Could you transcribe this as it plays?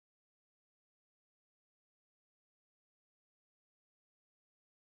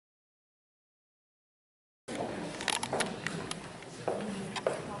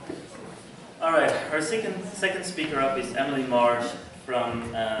All right, our second speaker up is Emily Marsh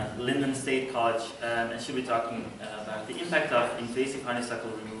from Lyndon State College, and she'll be talking about the impact of invasive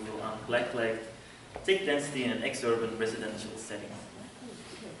honeysuckle removal on blackleg tick density in an ex-urban residential setting.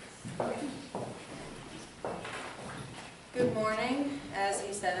 Good morning. As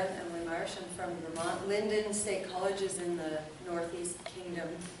he said, I'm Emily Marsh. I'm from Vermont. Lyndon State College is in the Northeast Kingdom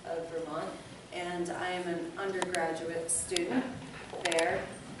of Vermont, and I am an undergraduate student there.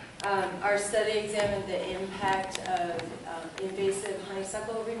 Our study examined the impact of invasive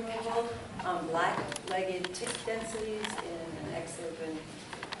honeysuckle removal on black-legged tick densities in an ex-urban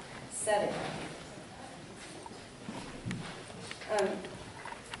setting.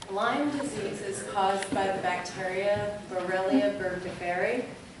 Lyme disease is caused by the bacteria Borrelia burgdorferi,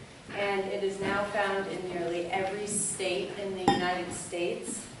 and it is now found in nearly every state in the United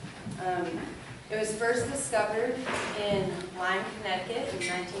States. It was first discovered in Lyme, Connecticut in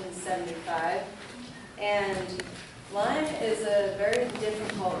 1975, and Lyme is a very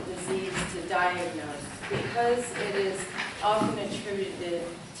difficult disease to diagnose because it is often attributed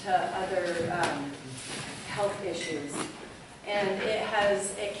to other health issues. And it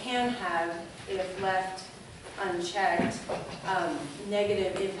can have, if left unchecked,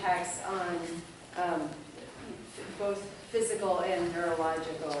 negative impacts on both physical and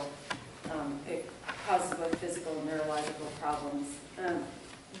neurological. It causes both physical and neurological problems.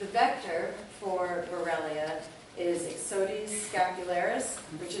 The vector for Borrelia is Ixodes scapularis,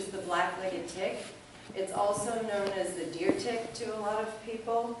 which is the black-legged tick. It's also known as the deer tick to a lot of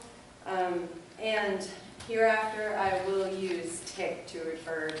people. And hereafter, I will use tick to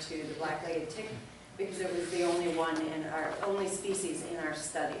refer to the black-legged tick because it was the only species in our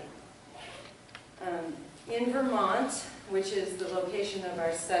study. In Vermont, which is the location of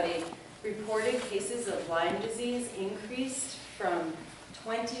our study, reported cases of Lyme disease increased from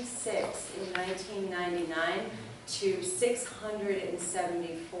 26 in 1999 to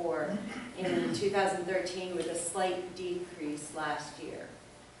 674 in 2013, with a slight decrease last year.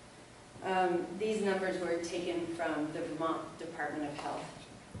 These numbers were taken from the Vermont Department of Health.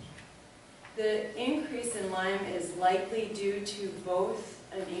 The increase in Lyme is likely due to both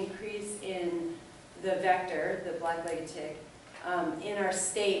an increase in the vector, the black-legged tick, in our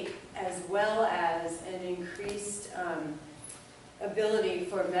state, as well as an increased ability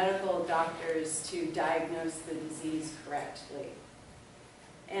for medical doctors to diagnose the disease correctly.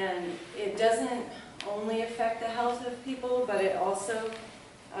 And it doesn't only affect the health of people, but it also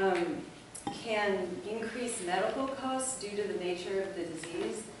can increase medical costs due to the nature of the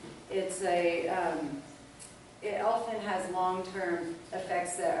disease. It often has long-term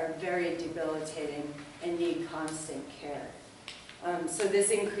effects that are very debilitating and need constant care. So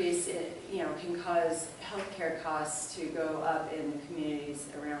this increase, can cause healthcare costs to go up in the communities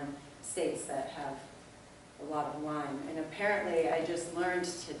around states that have a lot of Lyme. And apparently, I just learned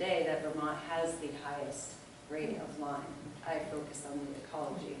today that Vermont has the highest rate of Lyme. I focus on the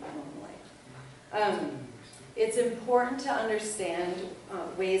ecology normally. It's important to understand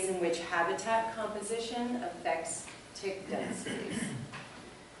ways in which habitat composition affects tick densities.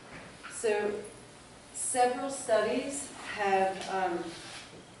 So several studies have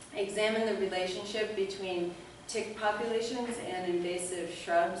examined the relationship between tick populations and invasive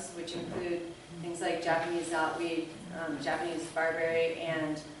shrubs, which include things like Japanese knotweed, Japanese barberry,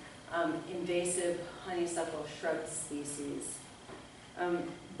 and invasive honeysuckle shrub species.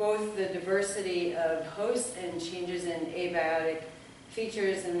 Both the diversity of hosts and changes in abiotic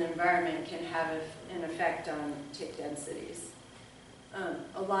features in the environment can have an effect on tick densities.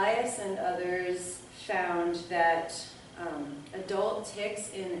 Elias and others found that adult ticks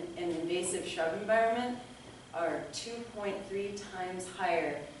in an invasive shrub environment are 2.3 times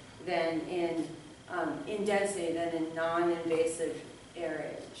higher than in density than in non-invasive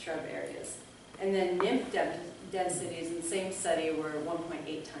shrub areas. And then nymph densities in the same study were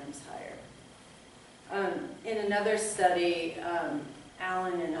 1.8 times higher. In another study,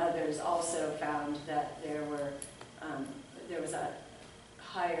 Allen and others also found that there was a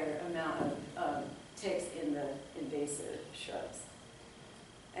higher amount of ticks in the invasive shrubs.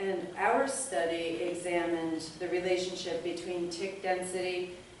 And our study examined the relationship between tick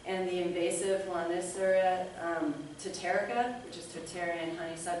density and the invasive Lonicera taterica, which is Totarian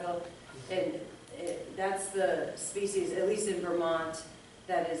honeysuckle. And that's the species, at least in Vermont,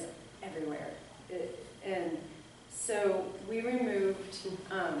 that is everywhere. And so we removed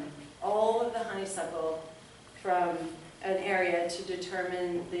all of the honeysuckle from an area to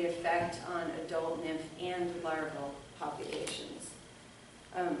determine the effect on adult nymph and larval populations.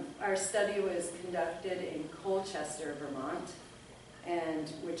 Our study was conducted in Colchester, Vermont, and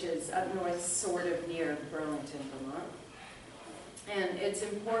which is up north, sort of near Burlington, Vermont. And it's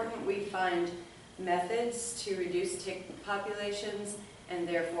important we find methods to reduce tick populations and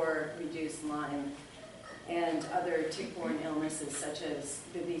therefore reduce Lyme and other tick-borne illnesses such as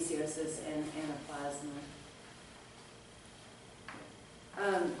babesiosis and anaplasma.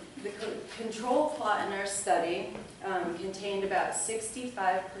 The control plot in our study contained about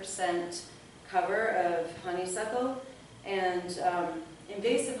 65% cover of honeysuckle, and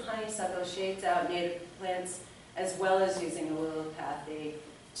invasive honeysuckle shades out native plants as well as using allelopathy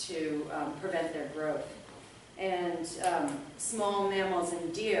to prevent their growth. And small mammals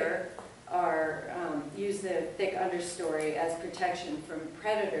and deer use the thick understory as protection from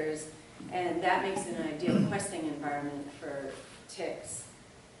predators, and that makes it an ideal questing environment for ticks.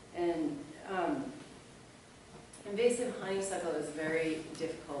 And invasive honeysuckle is very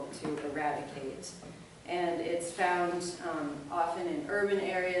difficult to eradicate, and it's found often in urban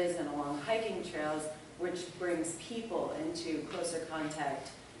areas and along hiking trails, which brings people into closer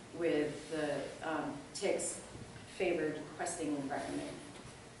contact with the tick's favored questing environment.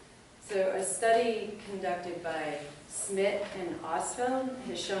 So a study conducted by Smith and Ostfeld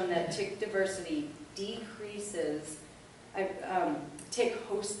has shown that tick diversity decreases, tick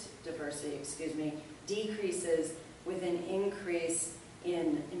host diversity, decreases with an increase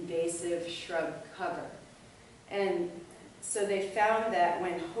in invasive shrub cover. And so they found that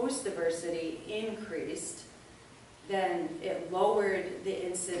when host diversity increased, then it lowered the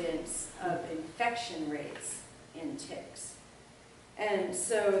incidence of infection rates in ticks. And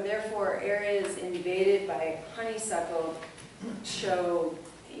so therefore areas invaded by honeysuckle show,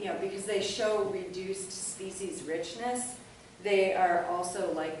 because they show reduced species richness, they are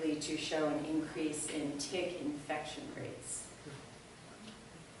also likely to show an increase in tick infection rates.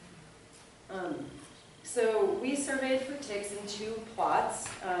 So we surveyed for ticks in 2 plots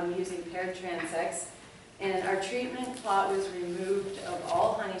using paired transects, and our treatment plot was removed of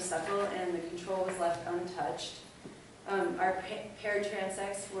all honeysuckle and the control was left untouched. Our paired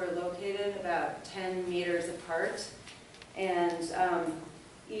transects were located about 10 meters apart, and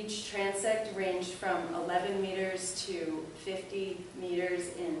each transect ranged from 11 meters to 50 meters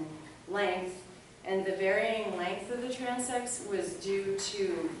in length, and the varying length of the transects was due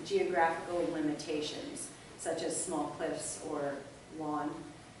to geographical limitations, such as small cliffs or lawn.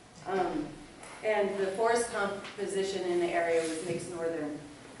 And the forest composition in the area was mixed northern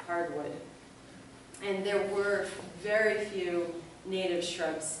hardwood. And there were very few native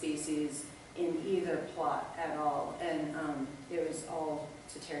shrub species in either plot at all, and it was all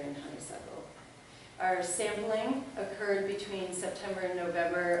Cetarian honeysuckle. Our sampling occurred between September and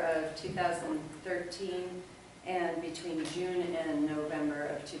November of 2013 and between June and November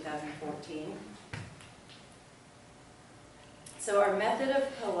of 2014. So our method of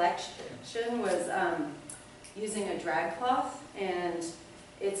collection was using a drag cloth, and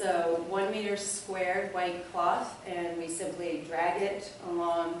it's a 1 meter squared white cloth, and we simply drag it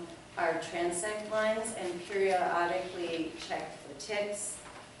along our transect lines and periodically check for ticks.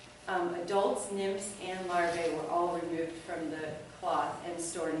 Adults, nymphs, and larvae were all removed from the cloth and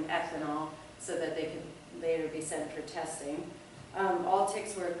stored in ethanol so that they could later be sent for testing. All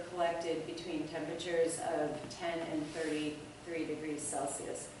ticks were collected between temperatures of 10 and 33 degrees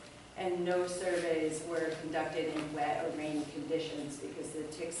Celsius. And no surveys were conducted in wet or rainy conditions because the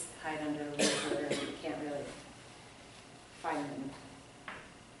ticks hide under the litter and you can't really find them.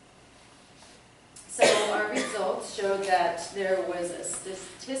 So our results showed that there was a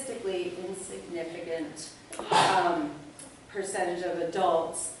statistically insignificant percentage of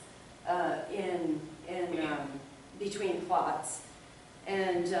adults between plots.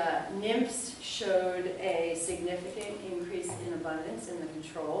 And nymphs showed a significant increase in abundance in the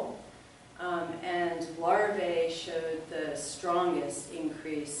control, and larvae showed the strongest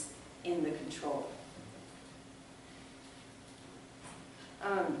increase in the control.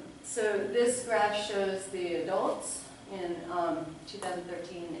 So this graph shows the adults in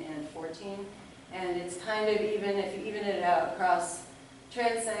 2013 and 14, and it's kind of even, if you even it out across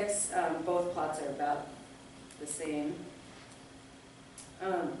transects, both plots are about the same.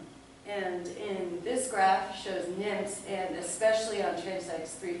 And in this graph shows nymphs, and especially on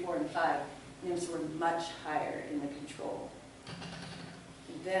transects 3, 4, and 5, nymphs were much higher in the control.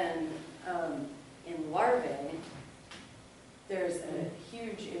 Then in larvae, there's a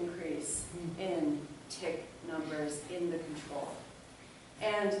huge increase in tick numbers in the control.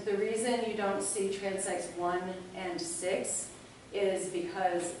 And the reason you don't see transects 1 and 6 is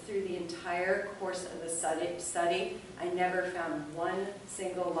because through the entire course of the study, I never found one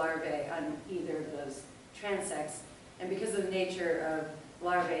single larvae on either of those transects, And because of the nature of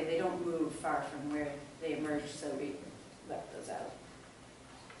larvae, they don't move far from where they emerge, so we left those out.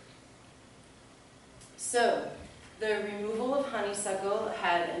 So, the removal of honeysuckle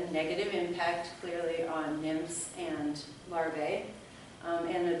had a negative impact, clearly, on nymphs and larvae,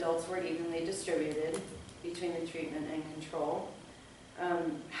 and adults were evenly distributed between the treatment and control.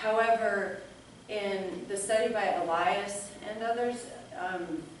 However, in the study by Elias and others,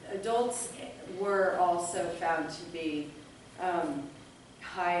 adults were also found to be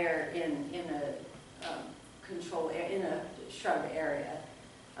higher in a shrub area.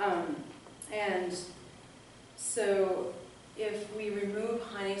 And so if we remove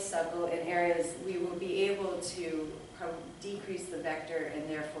honeysuckle in areas, we will be able to decrease the vector and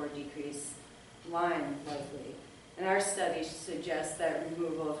therefore decrease Lyme likely. And our study suggests that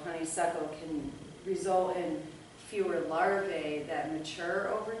removal of honeysuckle can result in fewer larvae that mature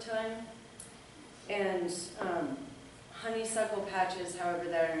over time. And honeysuckle patches, however,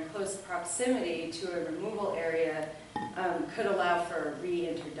 that are in close proximity to a removal area could allow for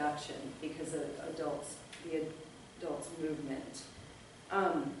reintroduction because of the adults' movement.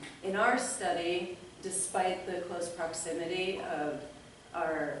 In our study, despite the close proximity of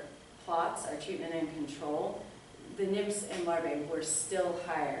our plots, our treatment and control, the nymphs and larvae were still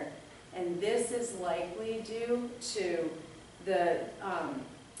higher. And this is likely due to the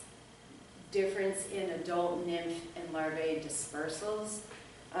difference in adult nymph and larvae dispersals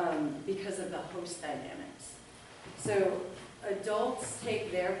because of the host dynamics. So adults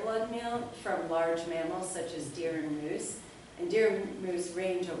take their blood meal from large mammals such as deer and moose, and deer and moose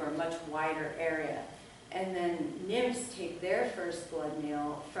range over a much wider area. And then nymphs take their first blood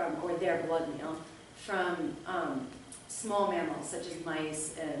meal from, or their blood meal, from small mammals such as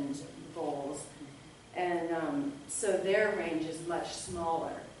mice and voles. And so their range is much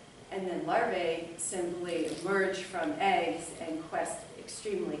smaller. And then larvae simply emerge from eggs and quest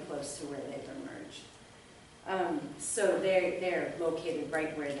extremely close to where they've emerged. So they're located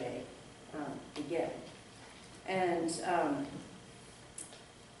right where they begin. And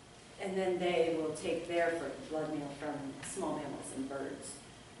then they will take their blood meal from small mammals and birds.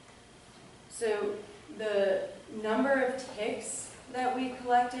 So the number of ticks that we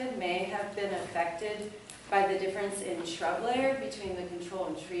collected may have been affected by the difference in shrub layer between the control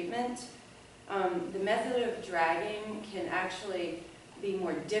and treatment. The method of dragging can actually be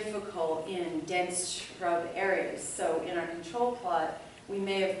more difficult in dense shrub areas. So in our control plot, we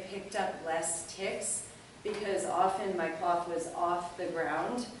may have picked up less ticks because often my cloth was off the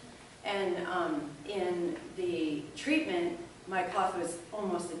ground. And in the treatment, my cloth was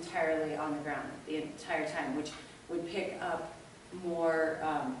almost entirely on the ground the entire time, which would pick up more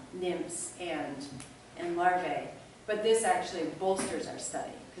nymphs and larvae. But this actually bolsters our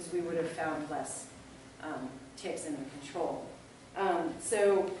study because we would have found less ticks in the control.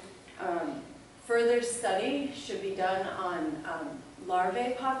 Further study should be done on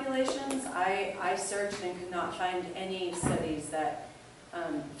larvae populations. I searched and could not find any studies that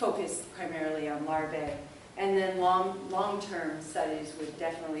focused primarily on larvae. And then long-term studies would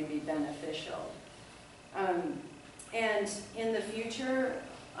definitely be beneficial. And in the future,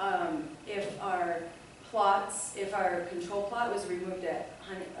 if our control plot was removed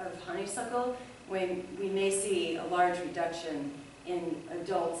of honeysuckle, we may see a large reduction in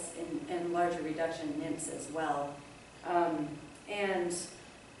adults and larger reduction in nymphs as well. And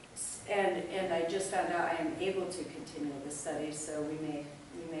I just found out I am able to continue the study, so we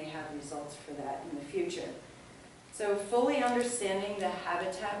may have results for that in the future. So fully understanding the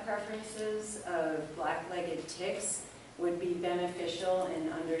habitat preferences of black-legged ticks would be beneficial in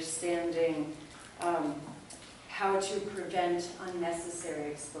understanding how to prevent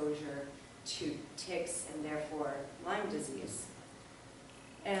unnecessary exposure to ticks and therefore Lyme disease.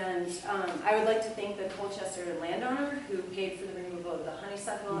 And I would like to thank the Colchester landowner who paid for the removal of the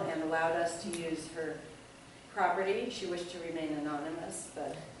honeysuckle and allowed us to use her property. She wished to remain anonymous,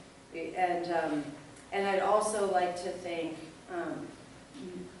 but and I'd also like to thank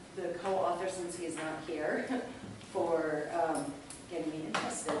the co-author, since he is not here, for getting me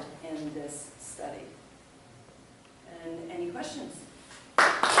interested in this study. And any questions?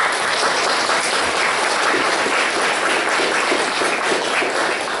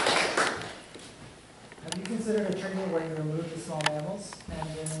 Have you considered a treatment where you remove the small mammals and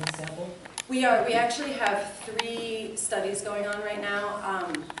then sample? We actually have 3 studies going on right now.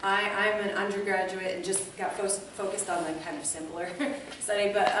 I'm an undergraduate and just got focused on the kind of simpler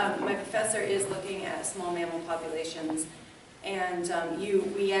study, but my professor is looking at small mammal populations, and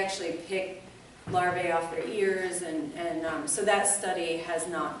we actually pick larvae off their ears, and so that study has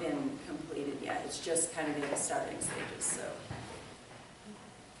not been completed yet. It's just kind of in the starting stages, so.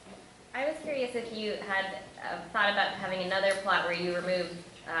 I was curious if you had thought about having another plot where you removed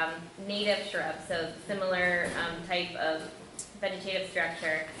native shrubs, so similar type of vegetative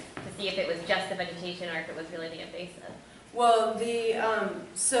structure, to see if it was just the vegetation or if it was really the invasive. Well,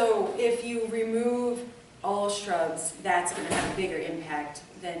 so if you remove all shrubs, that's going to have a bigger impact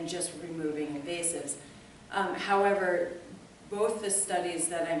than just removing invasives. However, both the studies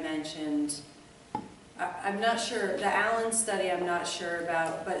that I mentioned, I'm not sure, the Allen study I'm not sure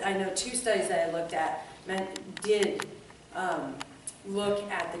about, but I know two studies that I looked at did look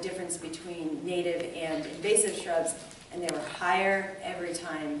at the difference between native and invasive shrubs, and they were higher every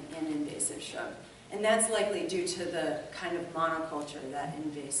time in invasive shrub. And that's likely due to the kind of monoculture that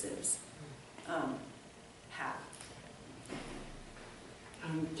invasives have.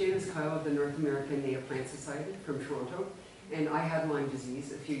 James Kyle of the North American Native Plant Society from Toronto, and I had Lyme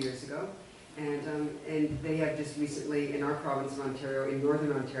disease a few years ago, and they have just recently, in our province of Ontario, in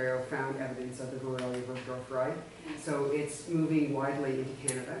Northern Ontario, found evidence of the Borrelia burgdorferi. So it's moving widely into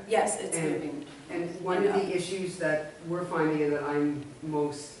Canada. Yes, it's moving. And one of the issues that we're finding and that I'm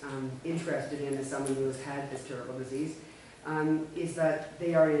most interested in as someone who has had this terrible disease is that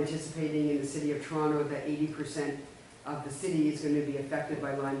they are anticipating in the city of Toronto that 80% of the city is going to be affected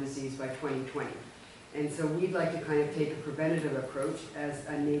by Lyme disease by 2020. And so we'd like to kind of take a preventative approach as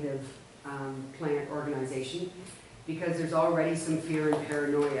a native plant organization, because there's already some fear and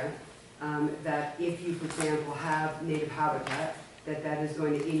paranoia that if you, for example, have native habitat, that is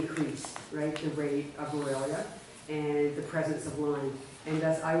going to increase, right, the rate of Borrelia and the presence of Lyme. And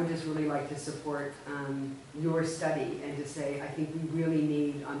thus, I would just really like to support your study and to say, I think we really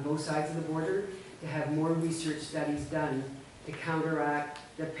need, on both sides of the border, to have more research studies done to counteract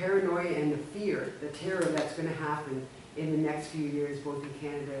the paranoia and the fear, the terror that's going to happen in the next few years, both in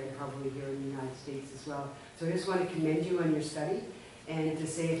Canada and probably here in the United States as well. So I just want to commend you on your study, and to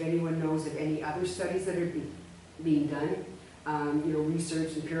say if anyone knows of any other studies that are being done,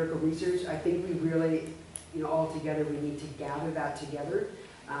 research, empirical research, I think we really, all together, we need to gather that together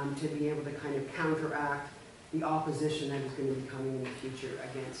to be able to kind of counteract the opposition that is going to be coming in the future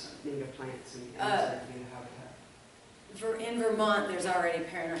against native plants and native habitat. In Vermont, there's already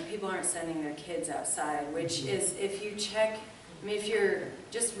paranoia. People aren't sending their kids outside, which is, if you check, if you're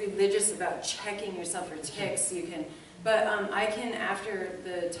just religious about checking yourself for ticks, you can, but I can, after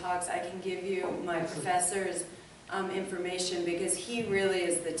the talks, I can give you my professor's information, because he really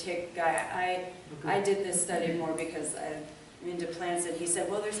is the tick guy. I did this study more because I'm into plants, and he said,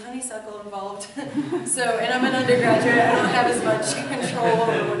 well, there's honeysuckle involved. And I'm an undergraduate, I don't have as much control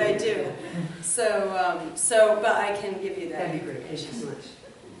over what I do. But I can give you that. That'd be great. Thank you so much.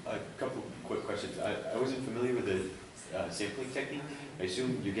 A couple quick questions. I wasn't familiar with the sampling technique. I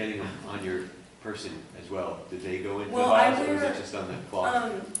assume you're getting them on your person as well. Did they go into the vials, or was it just on the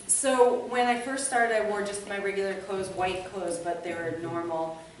cloth? So when I first started, I wore just my regular clothes, white clothes, but they were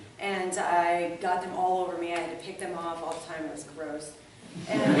normal. And I got them all over me. I had to pick them off all the time. It was gross.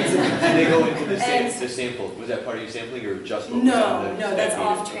 And did they go into the sample? Was that part of your sampling, or just what was on the No, that's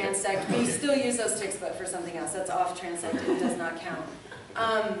off okay. transect. We still use those ticks, but for something else. That's off transect. It does not count.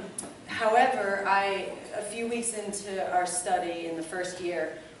 However, a few weeks into our study in the first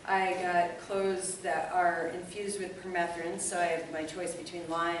year, I got clothes that are infused with permethrin, so I have my choice between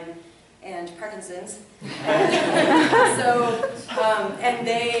Lyme and Parkinson's. And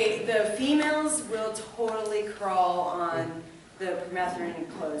the females will totally crawl on the permethrin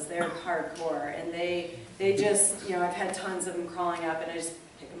clothes. They're hardcore, and they just, I've had tons of them crawling up, and I just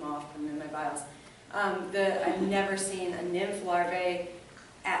pick them off, put them in my vials. I've never seen a nymph larvae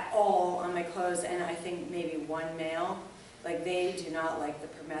at all on my clothes, and I think maybe one male. Like, they do not like the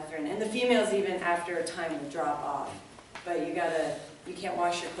permethrin, and the females even after a time will drop off. But you can't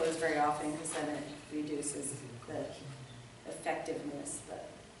wash your clothes very often, because then it reduces the effectiveness.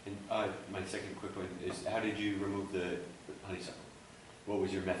 And my second quick one is, how did you remove the honeysuckle? What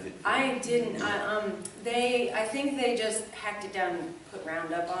was your method? I didn't. I think they just hacked it down and put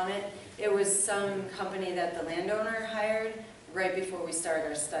Roundup on it. It was some company that the landowner hired right before we started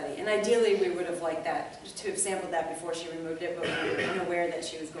our study. And ideally, we would have liked that, to have sampled that before she removed it, but we were unaware that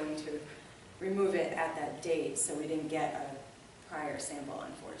she was going to remove it at that date, so we didn't get a prior sample,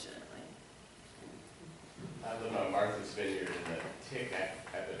 unfortunately. I live on Martha's Vineyard, and the tick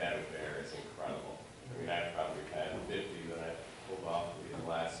epidemic there is incredible. I mean, I've probably had 50 that I've pulled off in the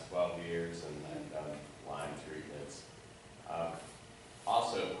last 12 years, and I've done Lyme treatments.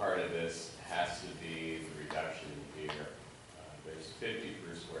 Also, part of this has to be the reduction in deer. There's 50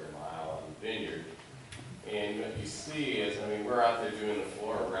 per square mile on the vineyard, And what you see is, I mean, we're out there doing the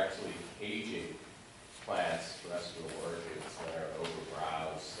floor, we're actually caging plants, terrestrial orchids that are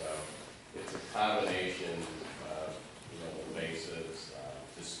overbrowsed. So it's a combination of, invasives,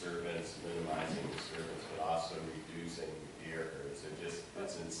 disturbance, minimizing disturbance, but also reducing deer herds.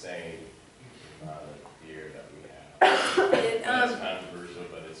 It's insane the deer that we have. That's controversial,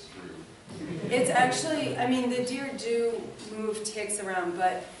 but it's true. It's actually, I mean, the deer do move ticks around,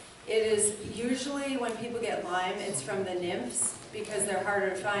 but it is usually when people get Lyme, it's from the nymphs because they're harder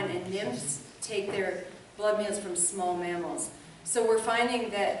to find, and nymphs take their blood meals from small mammals. So we're finding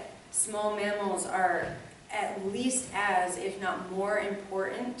that small mammals are at least as, if not more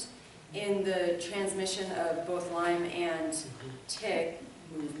important in the transmission of both Lyme and tick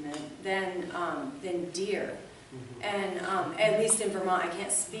movement than deer. And at least in Vermont, I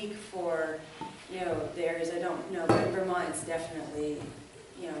can't speak for, the areas I don't know, but in Vermont it's definitely,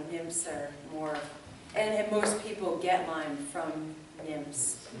 nymphs are more, and most people get Lyme from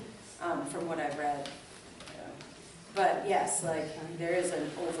nymphs, from what I've read. But yes, there is an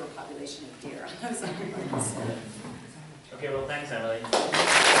overpopulation of deer on those islands. Okay, well, thanks, Emily.